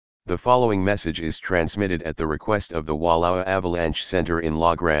The following message is transmitted at the request of the Wallowa Avalanche Center in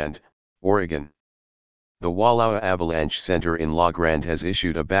La Grande, Oregon. The Wallowa Avalanche Center in La Grande has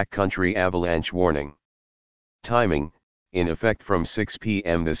issued a backcountry avalanche warning. Timing, in effect from 6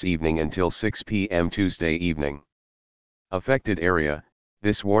 p.m. this evening until 6 p.m. Tuesday evening. Affected area,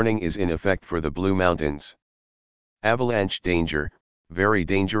 this warning is in effect for the Blue Mountains. Avalanche danger, very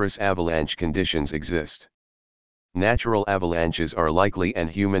dangerous avalanche conditions exist. Natural avalanches are likely and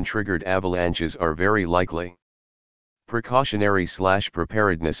human-triggered avalanches are very likely.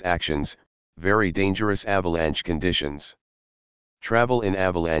 Precautionary/preparedness actions, very dangerous avalanche conditions. Travel in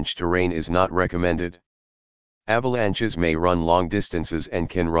avalanche terrain is not recommended. Avalanches may run long distances and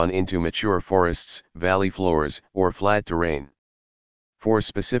can run into mature forests, valley floors, or flat terrain. For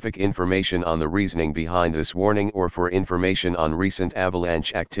specific information on the reasoning behind this warning or for information on recent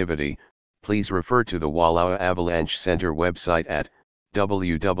avalanche activity, please refer to the Wallowa Avalanche Center website at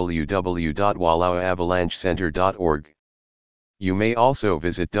www.wallowaavalanchecenter.org. You may also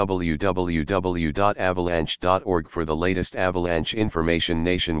visit www.avalanche.org for the latest avalanche information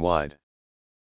nationwide.